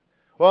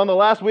Well, in the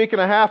last week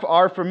and a half,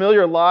 our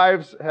familiar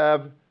lives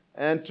have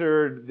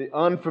entered the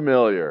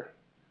unfamiliar.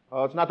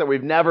 Well, it's not that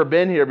we've never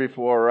been here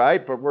before,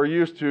 right? But we're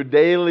used to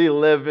daily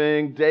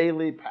living,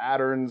 daily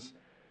patterns,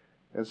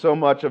 and so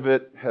much of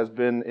it has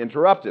been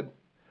interrupted.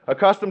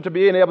 Accustomed to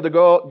being able to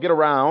go get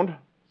around,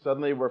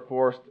 suddenly we're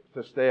forced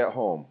to stay at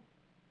home.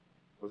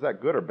 Was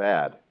that good or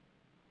bad?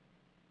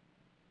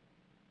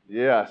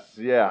 Yes,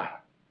 yeah.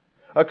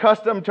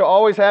 Accustomed to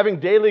always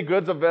having daily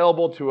goods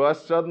available to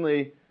us,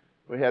 suddenly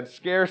we had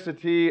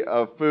scarcity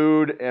of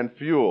food and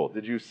fuel.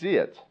 Did you see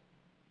it?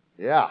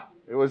 Yeah,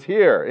 it was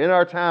here in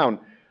our town.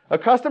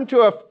 Accustomed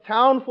to a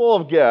town full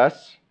of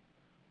guests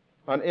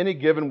on any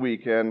given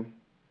weekend,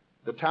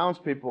 the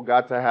townspeople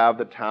got to have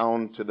the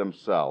town to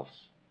themselves,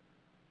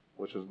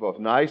 which was both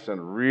nice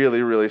and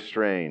really, really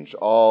strange,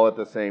 all at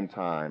the same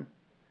time.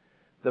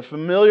 The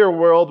familiar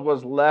world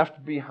was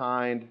left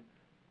behind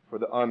for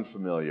the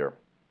unfamiliar.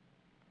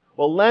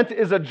 Well, Lent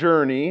is a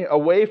journey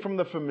away from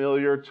the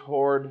familiar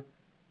toward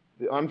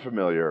the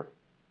unfamiliar,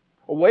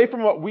 away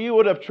from what we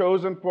would have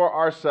chosen for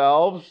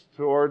ourselves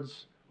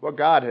towards what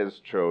God has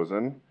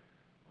chosen,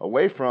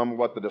 away from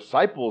what the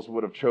disciples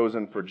would have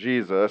chosen for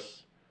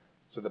Jesus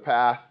to the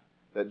path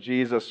that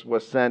Jesus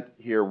was sent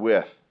here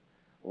with.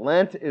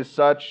 Lent is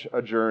such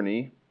a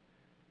journey,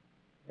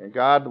 and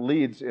God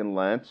leads in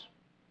Lent.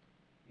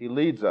 He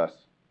leads us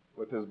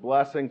with His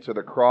blessing to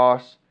the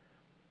cross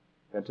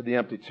and to the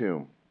empty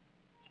tomb.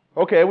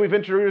 Okay, we've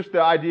introduced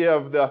the idea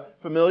of the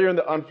familiar and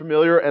the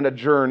unfamiliar and a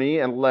journey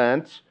and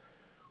Lent.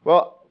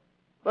 Well,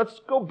 let's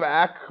go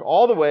back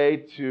all the way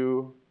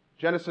to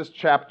Genesis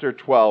chapter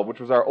 12, which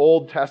was our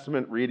Old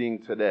Testament reading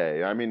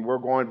today. I mean, we're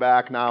going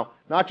back now,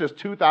 not just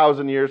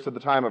 2,000 years to the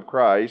time of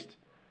Christ,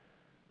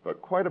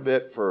 but quite a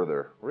bit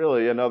further.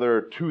 Really,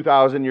 another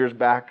 2,000 years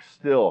back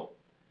still.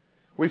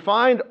 We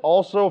find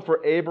also for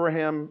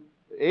Abram,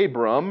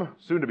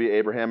 soon to be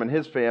Abraham, and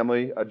his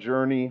family, a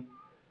journey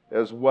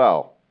as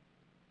well.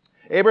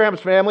 Abraham's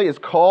family is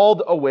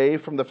called away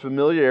from the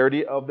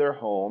familiarity of their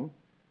home.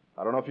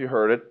 I don't know if you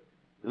heard it.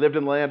 He lived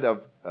in the land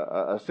of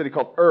a city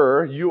called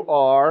Ur,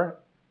 U-R,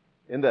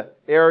 in the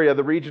area,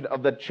 the region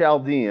of the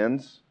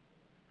Chaldeans.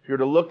 If you were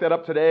to look that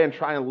up today and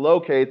try and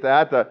locate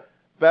that, the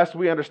best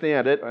we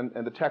understand it,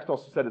 and the text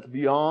also said it's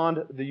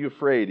beyond the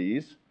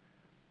Euphrates,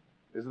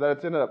 is that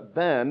it's in a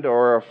bend,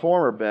 or a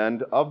former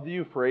bend, of the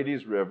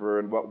Euphrates River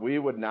in what we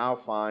would now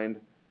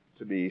find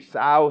to be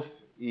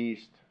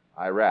southeast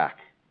Iraq.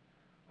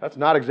 That's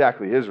not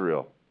exactly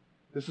Israel.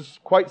 This is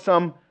quite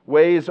some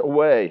ways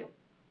away.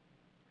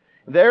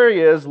 There he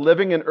is,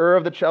 living in Ur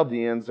of the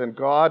Chaldeans, and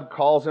God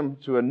calls him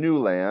to a new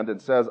land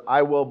and says,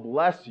 I will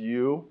bless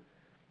you,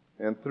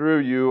 and through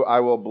you I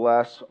will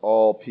bless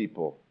all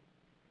people.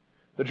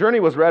 The journey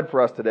was read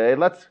for us today.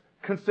 Let's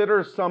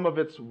consider some of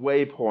its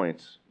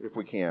waypoints, if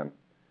we can.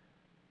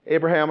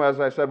 Abraham, as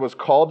I said, was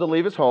called to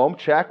leave his home.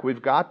 Check,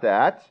 we've got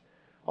that.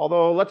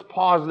 Although, let's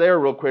pause there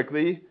real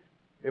quickly.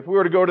 If we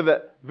were to go to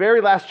the very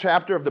last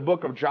chapter of the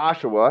book of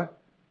Joshua,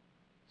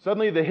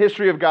 suddenly the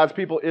history of God's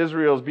people,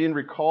 Israel, is being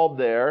recalled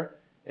there,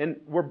 and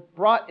we're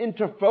brought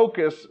into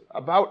focus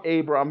about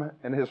Abram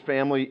and his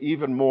family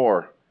even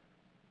more.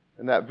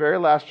 In that very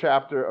last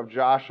chapter of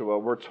Joshua,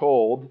 we're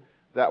told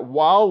that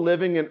while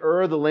living in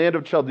Ur, the land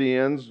of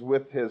Chaldeans,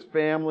 with his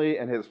family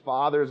and his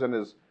fathers and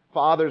his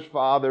fathers'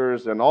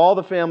 fathers and all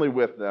the family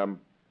with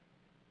them,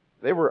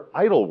 they were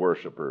idol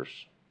worshipers.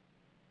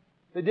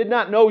 They did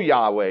not know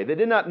Yahweh. They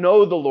did not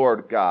know the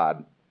Lord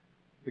God,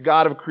 the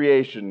God of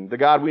creation, the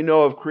God we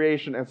know of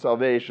creation and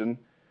salvation.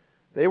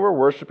 They were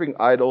worshiping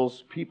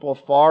idols, people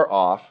far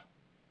off.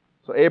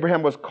 So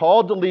Abraham was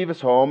called to leave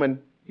his home, and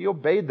he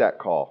obeyed that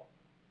call.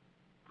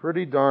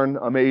 Pretty darn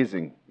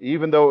amazing,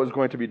 even though it was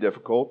going to be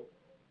difficult.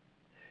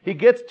 He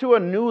gets to a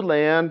new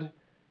land,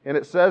 and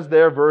it says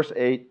there, verse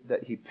 8,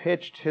 that he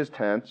pitched his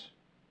tent.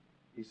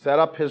 He set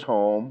up his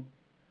home.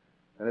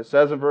 And it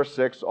says in verse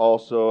 6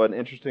 also, an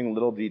interesting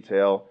little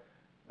detail,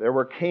 there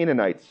were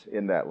Canaanites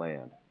in that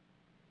land.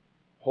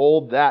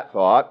 Hold that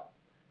thought.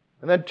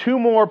 And then two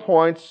more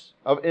points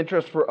of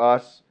interest for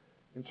us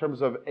in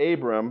terms of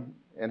Abram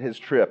and his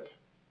trip.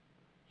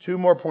 Two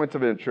more points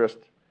of interest.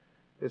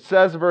 It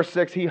says in verse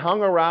 6, he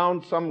hung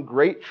around some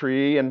great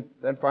tree, and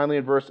then finally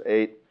in verse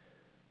 8,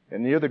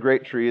 and near the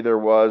great tree there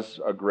was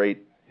a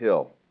great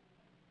hill.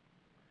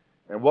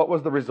 And what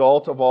was the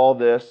result of all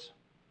this?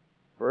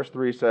 Verse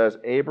 3 says,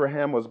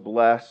 Abraham was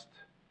blessed.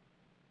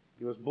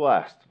 He was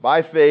blessed.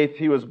 By faith,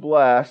 he was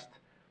blessed,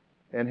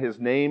 and his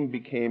name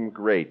became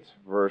great.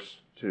 Verse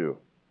 2.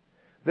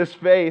 This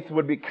faith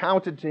would be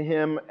counted to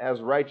him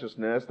as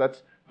righteousness.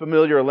 That's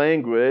familiar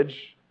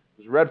language.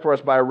 It was read for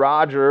us by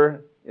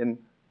Roger in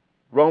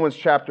Romans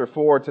chapter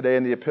 4 today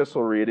in the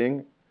epistle reading.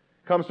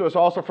 It comes to us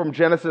also from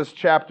Genesis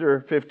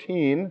chapter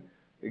 15.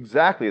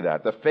 Exactly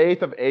that. The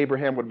faith of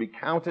Abraham would be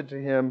counted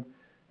to him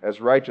as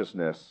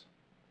righteousness.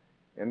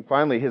 And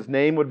finally, his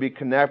name would be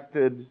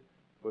connected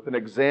with an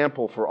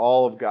example for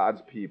all of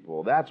God's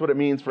people. That's what it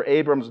means for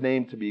Abram's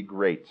name to be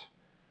great.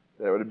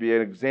 That it would be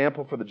an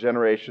example for the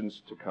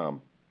generations to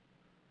come.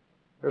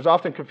 There's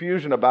often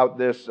confusion about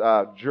this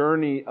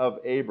journey of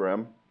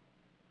Abram.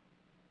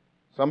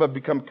 Some have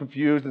become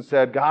confused and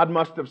said, God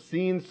must have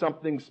seen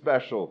something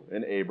special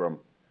in Abram,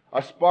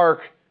 a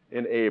spark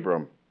in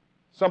Abram,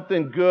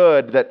 something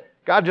good that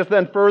God just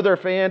then further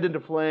fanned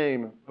into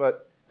flame.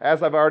 But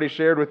as I've already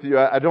shared with you,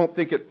 I don't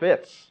think it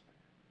fits.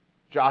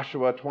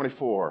 Joshua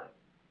 24.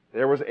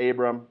 There was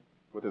Abram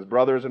with his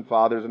brothers and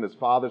fathers and his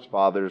fathers'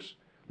 fathers,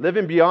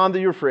 living beyond the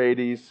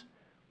Euphrates,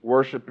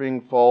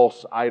 worshiping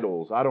false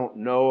idols. I don't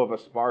know of a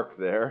spark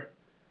there.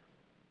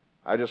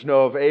 I just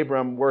know of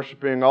Abram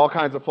worshiping all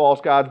kinds of false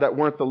gods that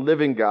weren't the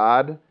living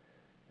God,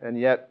 and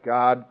yet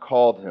God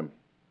called him.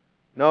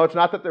 No, it's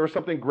not that there was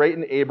something great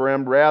in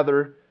Abram.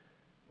 Rather,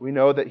 we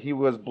know that he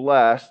was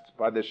blessed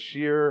by the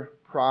sheer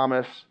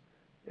promise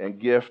and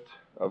gift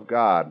of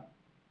God.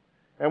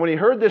 And when he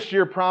heard this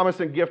sheer promise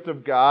and gift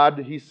of God,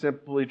 he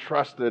simply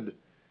trusted.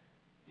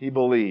 He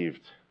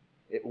believed.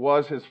 It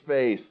was his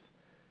faith,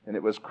 and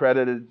it was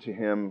credited to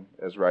him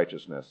as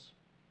righteousness.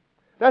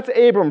 That's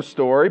Abram's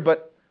story,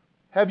 but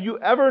have you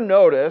ever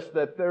noticed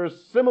that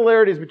there's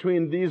similarities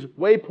between these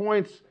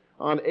waypoints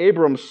on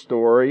Abram's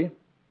story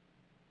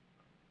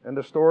and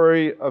the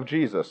story of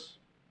Jesus?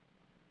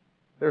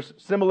 There's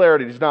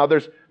similarities. Now,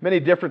 there's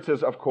many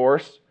differences, of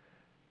course.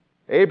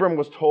 Abram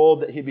was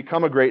told that he'd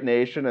become a great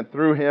nation, and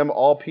through him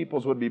all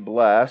peoples would be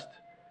blessed.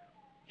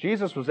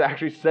 Jesus was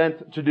actually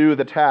sent to do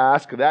the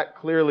task. That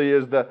clearly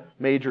is the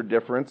major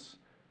difference.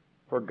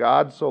 For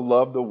God so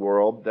loved the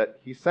world that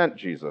he sent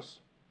Jesus.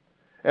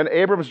 And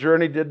Abram's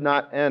journey did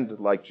not end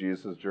like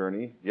Jesus'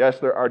 journey. Yes,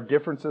 there are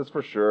differences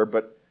for sure,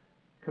 but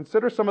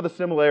consider some of the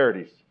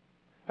similarities.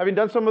 Having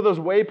done some of those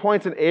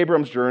waypoints in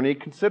Abram's journey,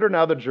 consider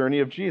now the journey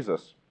of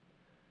Jesus.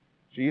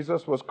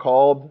 Jesus was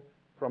called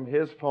from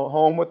his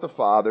home with the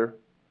Father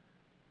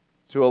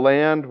to a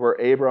land where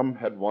Abram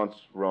had once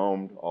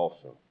roamed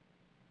also.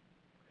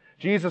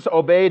 Jesus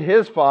obeyed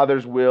his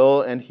Father's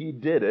will, and he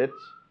did it,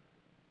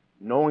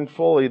 knowing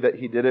fully that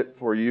he did it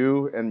for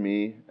you and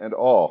me and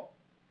all.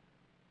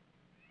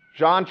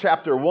 John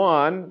chapter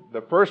 1,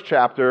 the first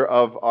chapter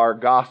of our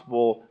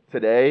gospel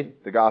today,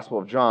 the Gospel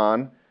of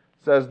John,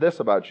 says this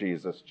about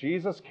Jesus.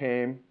 Jesus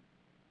came,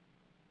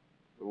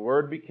 the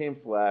Word became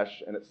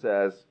flesh, and it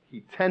says,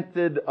 he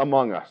tented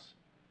among us.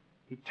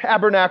 He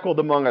tabernacled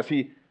among us.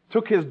 He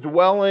took his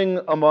dwelling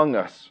among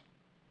us.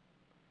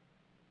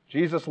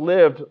 Jesus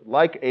lived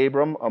like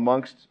Abram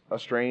amongst a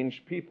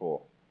strange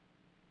people.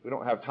 We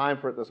don't have time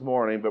for it this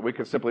morning, but we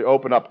could simply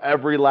open up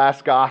every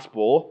last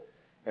gospel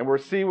and we'll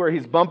see where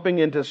he's bumping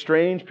into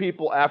strange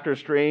people after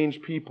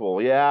strange people.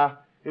 Yeah,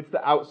 it's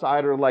the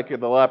outsider like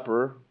the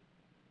leper,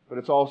 but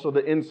it's also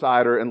the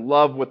insider in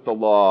love with the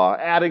law,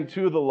 adding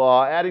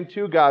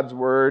to God's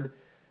word,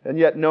 and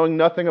yet knowing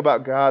nothing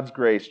about God's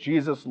grace.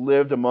 Jesus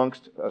lived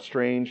amongst a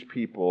strange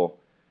people.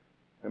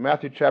 And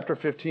Matthew chapter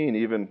 15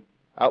 even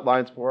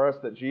outlines for us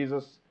that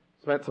Jesus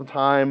spent some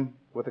time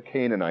with a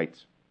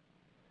Canaanite.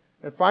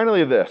 And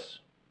finally this,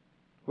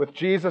 with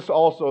Jesus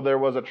also there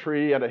was a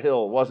tree and a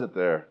hill, wasn't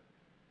there?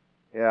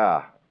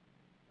 Yeah,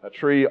 a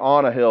tree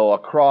on a hill, a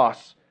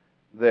cross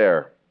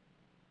there.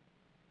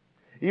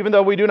 Even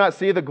though we do not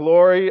see the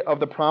glory of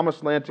the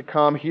promised land to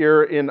come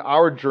here in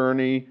our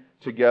journey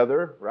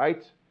together,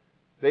 right?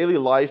 Daily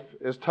life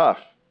is tough.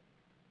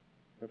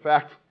 In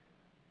fact,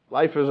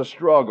 life is a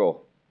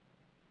struggle.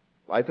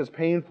 Life is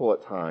painful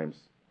at times.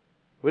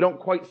 We don't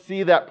quite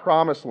see that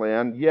promised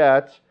land,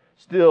 yet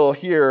still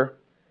here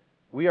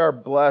we are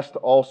blessed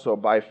also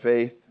by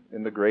faith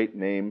in the great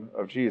name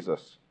of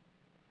Jesus.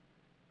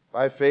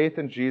 By faith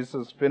in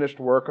Jesus' finished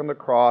work on the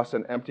cross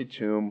and empty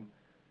tomb,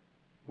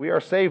 we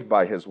are saved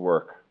by his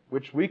work,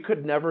 which we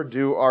could never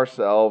do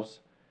ourselves.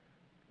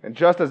 And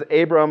just as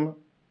Abram,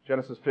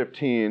 Genesis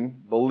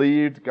 15,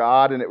 believed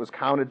God and it was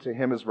counted to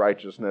him as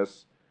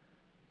righteousness,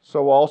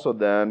 so also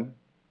then,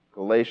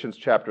 Galatians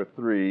chapter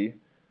 3,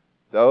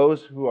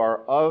 those who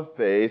are of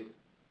faith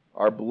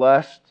are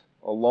blessed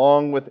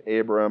along with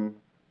Abram,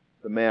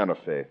 the man of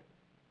faith.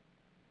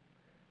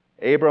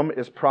 Abram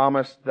is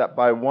promised that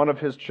by one of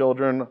his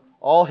children,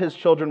 all his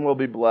children will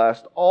be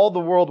blessed, all the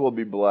world will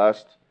be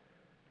blessed.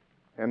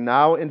 And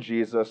now in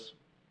Jesus,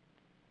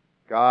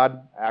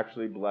 God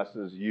actually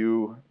blesses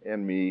you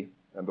and me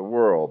and the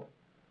world.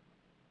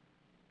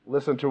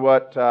 Listen to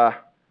what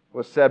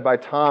was said by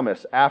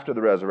Thomas after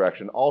the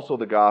resurrection, also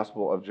the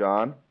Gospel of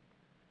John.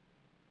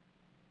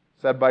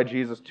 Said by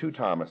Jesus to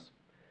Thomas,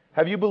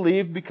 "Have you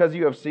believed because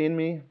you have seen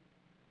me?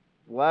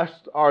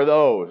 Blessed are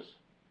those."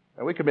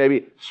 And we could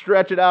maybe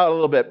stretch it out a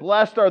little bit.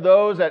 Blessed are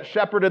those that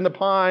shepherd in the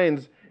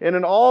pines and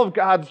in all of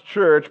God's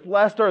church.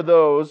 Blessed are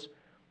those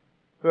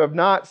who have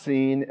not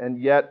seen and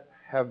yet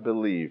have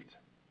believed.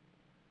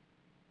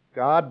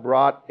 God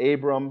brought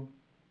Abram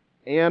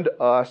and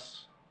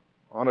us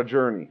on a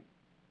journey.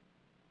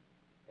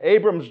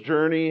 Abram's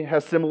journey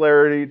has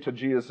similarity to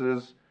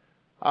Jesus's.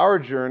 Our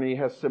journey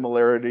has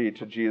similarity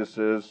to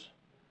Jesus's.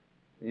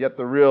 Yet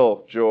the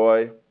real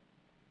joy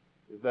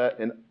is that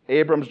in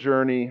Abram's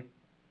journey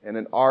and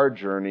in our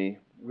journey,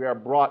 we are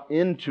brought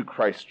into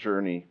Christ's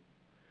journey.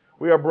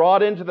 We are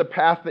brought into the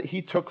path that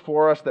He took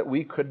for us that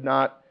we could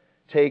not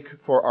take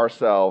for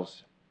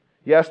ourselves.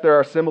 Yes, there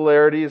are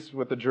similarities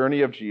with the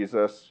journey of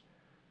Jesus,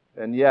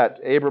 and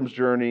yet Abram's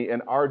journey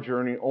and our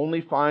journey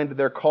only find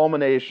their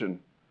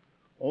culmination,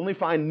 only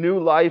find new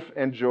life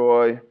and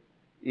joy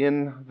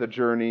in the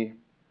journey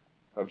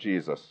of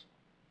Jesus.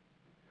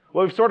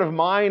 Well, we've sort of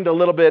mined a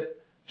little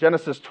bit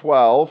Genesis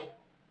 12.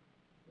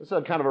 This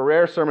is kind of a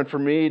rare sermon for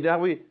me. Now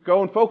we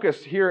go and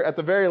focus here at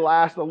the very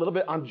last a little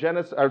bit on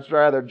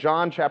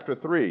John chapter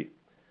 3.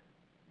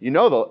 You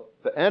know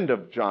the end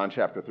of John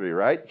chapter 3,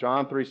 right?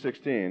 John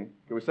 3:16.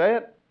 Can we say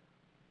it?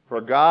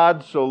 For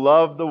God so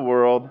loved the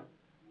world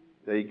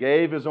that He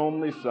gave His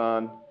only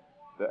Son,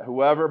 that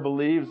whoever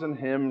believes in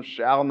Him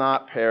shall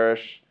not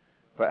perish,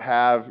 but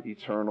have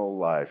eternal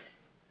life.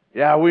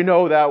 Yeah, we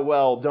know that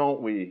well,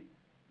 don't we?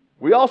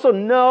 We also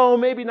know,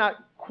 maybe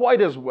not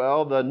quite as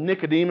well, the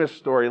Nicodemus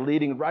story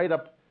leading right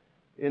up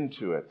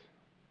into it.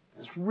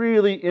 This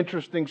really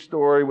interesting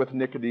story with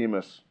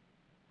Nicodemus.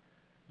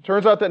 It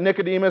turns out that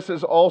Nicodemus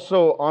is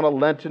also on a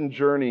Lenten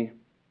journey.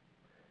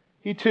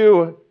 He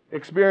too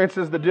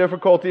experiences the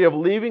difficulty of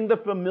leaving the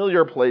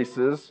familiar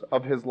places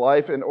of his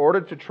life in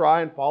order to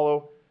try and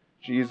follow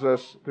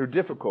Jesus through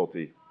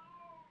difficulty.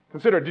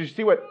 Consider, did you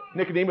see what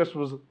Nicodemus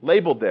was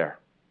labeled there?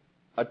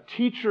 A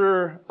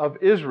teacher of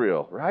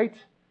Israel, right?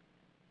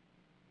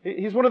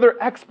 He's one of their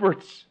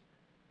experts.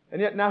 And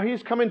yet now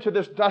he's coming to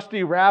this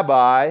dusty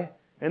rabbi,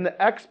 and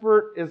the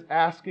expert is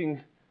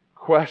asking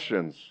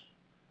questions.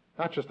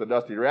 Not just a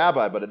dusty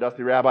rabbi, but a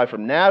dusty rabbi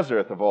from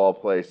Nazareth, of all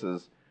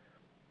places.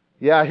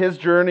 Yeah, his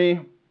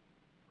journey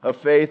of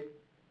faith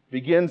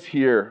begins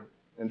here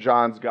in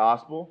John's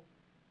gospel.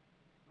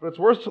 But it's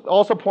worth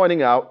also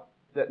pointing out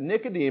that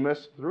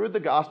Nicodemus, through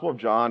the Gospel of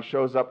John,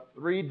 shows up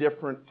 3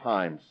 different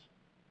times.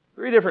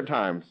 3 different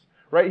times.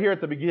 Right here at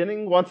the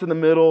beginning, once in the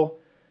middle,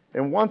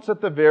 and once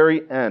at the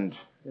very end.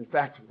 In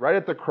fact, right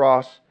at the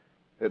cross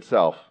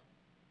itself.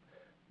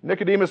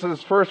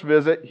 Nicodemus' first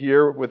visit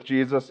here with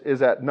Jesus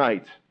is at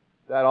night.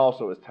 That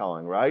also is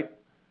telling, right?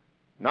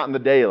 Not in the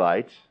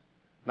daylight.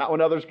 Not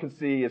when others can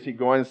see as he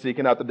going and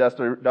seeking out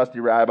the dusty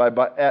rabbi,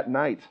 but at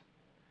night.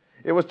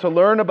 It was to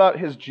learn about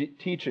his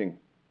teaching.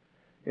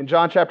 In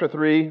John chapter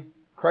 3,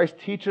 Christ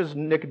teaches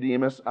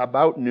Nicodemus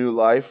about new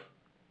life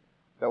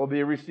that will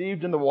be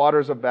received in the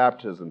waters of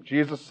baptism.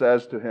 Jesus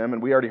says to him,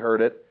 and we already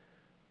heard it,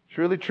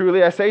 "Truly,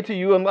 truly, I say to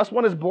you, unless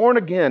one is born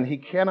again, he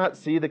cannot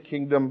see the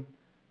kingdom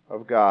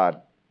of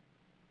God."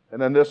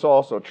 And then this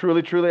also,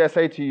 "Truly, truly, I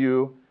say to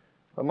you,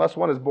 unless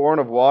one is born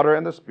of water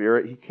and the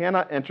Spirit, he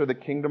cannot enter the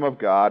kingdom of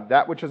God.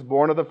 That which is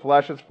born of the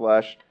flesh is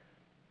flesh,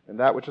 and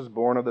that which is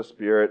born of the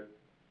Spirit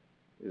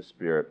is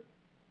spirit."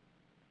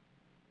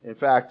 In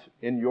fact,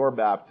 in your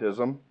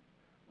baptism,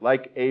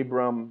 like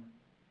Abram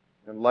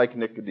and like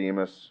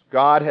Nicodemus,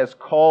 God has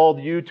called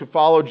you to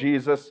follow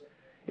Jesus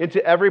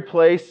into every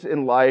place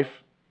in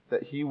life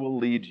that He will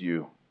lead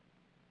you.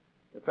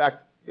 In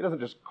fact, He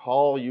doesn't just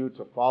call you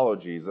to follow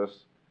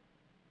Jesus.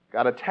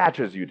 God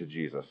attaches you to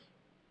Jesus.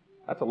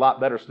 That's a lot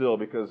better still,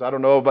 because I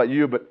don't know about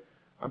you, but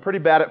I'm pretty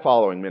bad at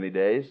following many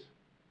days.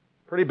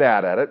 Pretty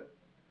bad at it.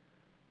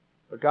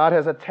 But God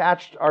has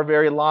attached our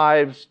very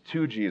lives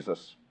to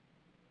Jesus.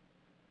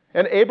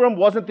 And Abram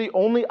wasn't the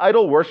only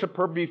idol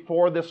worshiper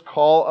before this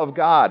call of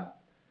God.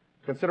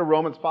 Consider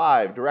Romans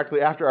 5,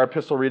 directly after our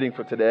epistle reading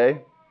for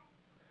today.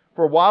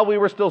 "For while we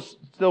were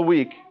still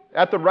weak,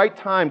 at the right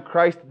time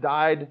Christ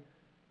died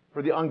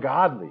for the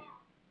ungodly."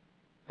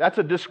 That's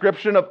a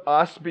description of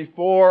us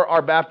before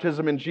our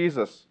baptism in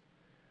Jesus.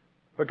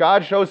 But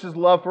God shows His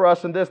love for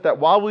us in this, that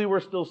while we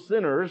were still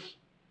sinners,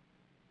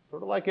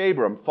 sort of like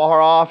Abram, far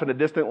off in a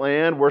distant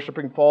land,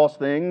 worshiping false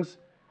things,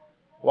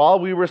 while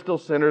we were still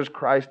sinners,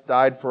 Christ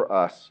died for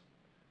us.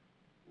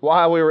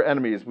 While we were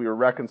enemies, we were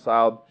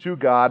reconciled to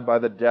God by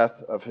the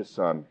death of His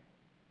Son.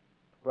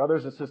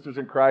 Brothers and sisters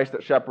in Christ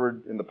at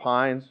Shepherd in the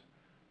Pines,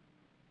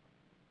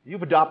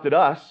 you've adopted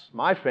us,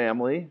 my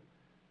family.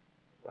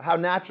 How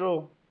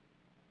natural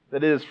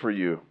that is for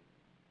you,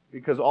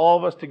 because all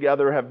of us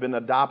together have been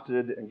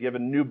adopted and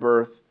given new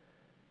birth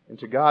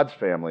into God's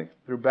family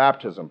through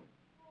baptism.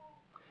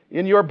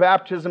 In your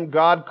baptism,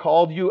 God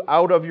called you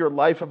out of your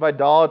life of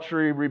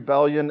idolatry,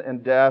 rebellion,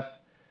 and death.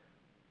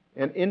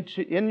 And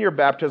in your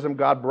baptism,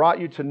 God brought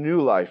you to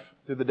new life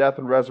through the death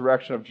and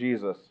resurrection of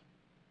Jesus.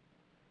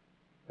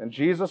 And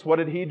Jesus, what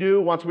did He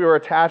do once we were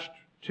attached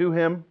to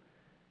Him?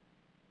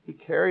 He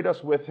carried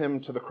us with Him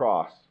to the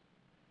cross.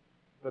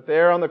 But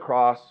there on the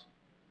cross,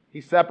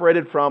 He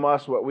separated from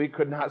us what we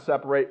could not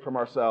separate from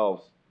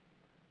ourselves: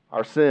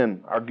 our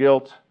sin, our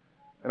guilt,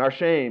 and our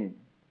shame.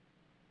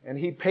 And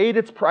He paid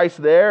its price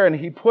there, and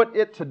He put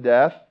it to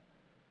death.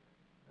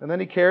 And then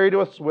He carried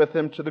us with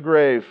Him to the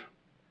grave.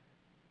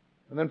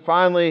 And then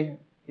finally,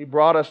 He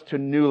brought us to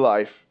new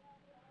life.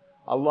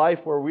 A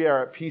life where we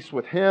are at peace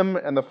with Him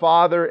and the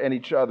Father and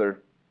each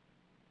other.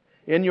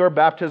 In your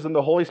baptism,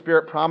 the Holy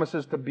Spirit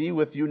promises to be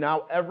with you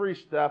now every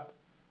step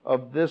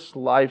of this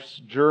life's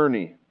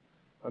journey,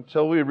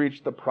 until we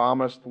reach the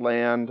promised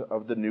land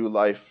of the new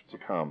life to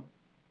come.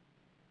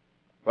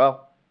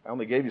 Well, I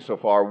only gave you so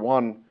far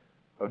one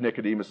of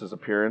Nicodemus'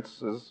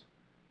 appearances.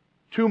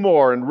 Two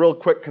more in real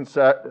quick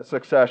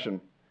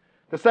succession.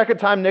 The second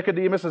time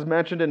Nicodemus is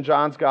mentioned in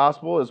John's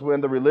Gospel is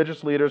when the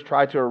religious leaders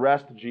try to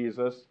arrest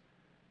Jesus.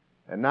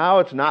 And now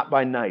it's not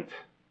by night,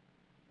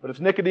 but it's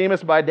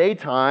Nicodemus by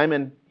daytime,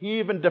 and he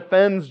even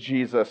defends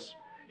Jesus.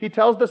 He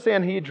tells the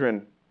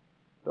Sanhedrin,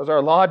 "Does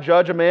our law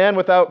judge a man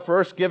without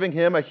first giving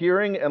him a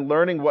hearing and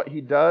learning what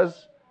he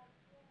does?"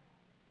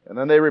 And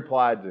then they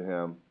replied to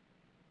him,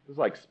 it was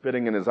like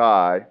spitting in his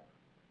eye,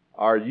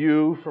 "Are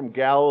you from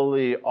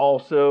Galilee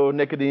also,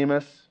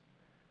 Nicodemus?"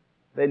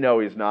 They know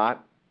he's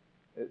not.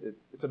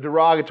 It's a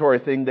derogatory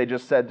thing they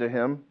just said to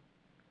him.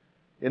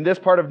 In this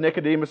part of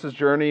Nicodemus'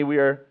 journey, we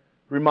are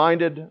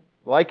reminded,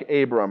 like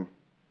Abram,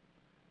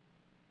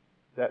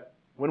 that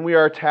when we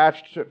are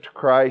attached to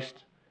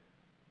Christ,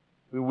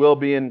 we will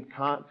be in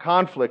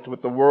conflict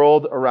with the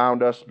world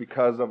around us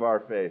because of our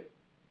faith.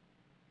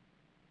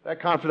 That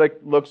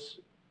conflict looks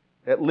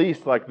at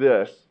least like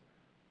this,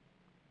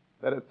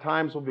 that at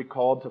times we'll be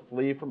called to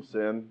flee from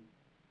sin,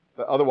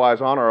 that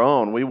otherwise on our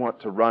own we want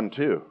to run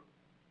to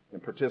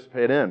and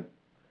participate in.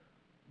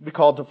 We'll be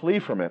called to flee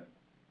from it.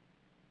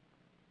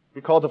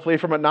 We'll be called to flee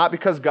from it not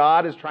because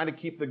God is trying to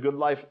keep the good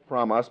life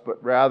from us,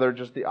 but rather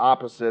just the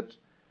opposite.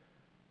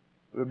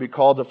 We would be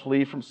called to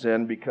flee from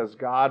sin because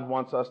God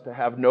wants us to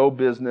have no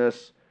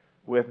business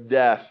with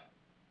death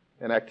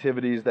and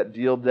activities that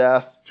deal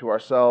death to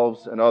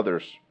ourselves and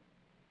others.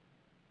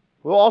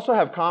 We'll also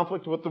have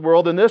conflict with the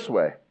world in this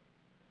way,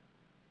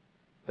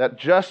 that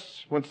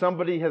just when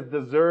somebody has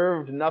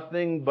deserved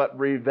nothing but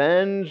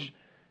revenge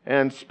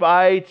and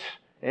spite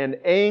and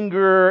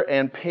anger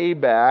and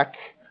payback,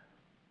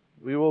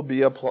 we will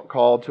be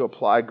called to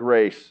apply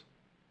grace.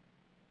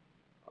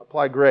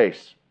 Apply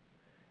grace.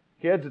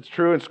 Kids, it's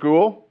true in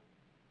school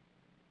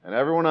and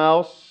everyone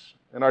else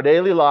in our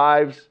daily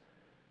lives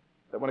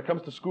that when it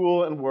comes to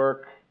school and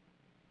work,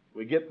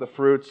 we get the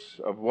fruits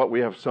of what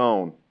we have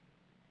sown.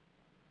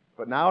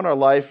 But now in our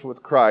life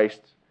with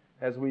Christ,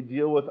 as we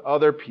deal with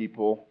other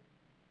people,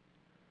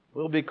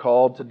 we'll be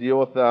called to deal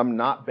with them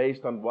not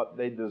based on what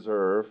they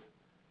deserve,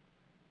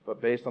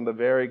 but based on the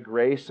very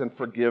grace and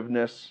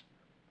forgiveness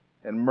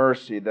and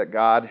mercy that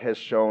God has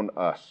shown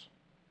us.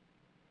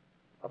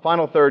 A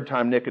final third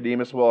time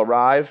Nicodemus will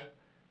arrive,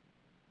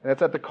 and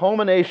it's at the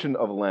culmination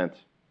of Lent.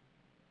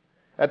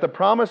 At the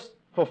promise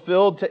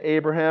fulfilled to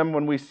Abraham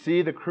when we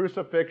see the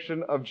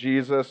crucifixion of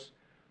Jesus,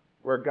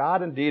 where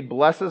God indeed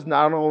blesses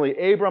not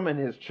only Abram and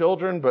his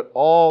children, but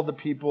all the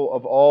people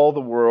of all the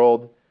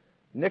world.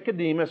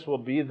 Nicodemus will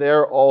be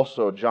there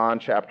also, John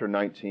chapter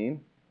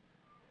 19.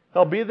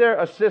 He'll be there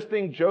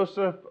assisting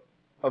Joseph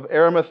of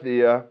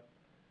Arimathea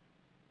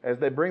as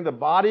they bring the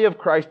body of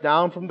Christ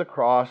down from the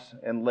cross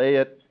and lay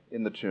it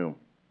in the tomb.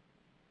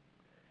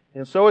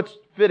 And so it's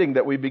fitting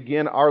that we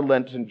begin our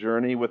Lenten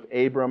journey with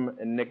Abram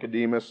and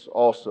Nicodemus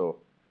also,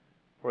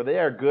 for they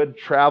are good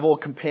travel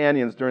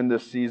companions during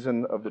this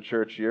season of the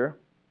church year.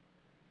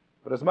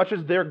 But as much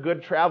as they're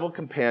good travel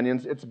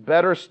companions, it's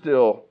better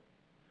still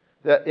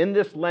that in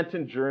this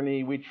Lenten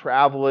journey we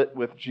travel it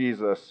with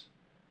Jesus,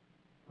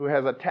 who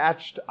has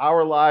attached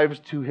our lives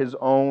to His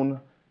own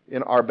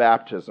in our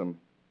baptism.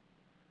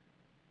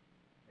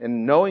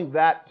 And knowing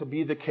that to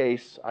be the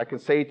case, I can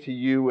say to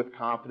you with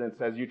confidence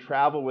as you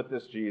travel with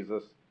this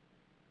Jesus,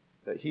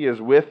 that He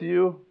is with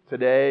you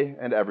today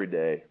and every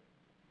day.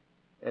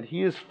 And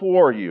He is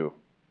for you.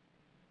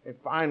 And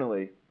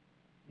finally,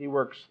 He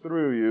works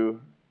through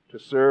you to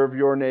serve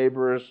your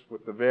neighbors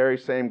with the very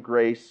same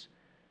grace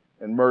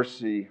and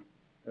mercy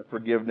and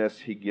forgiveness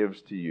He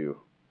gives to you.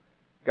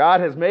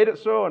 God has made it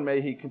so, and may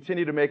He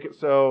continue to make it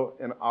so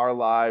in our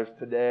lives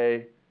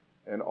today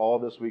and all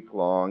this week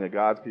long. And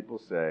God's people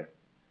say,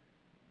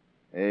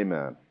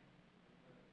 Amen.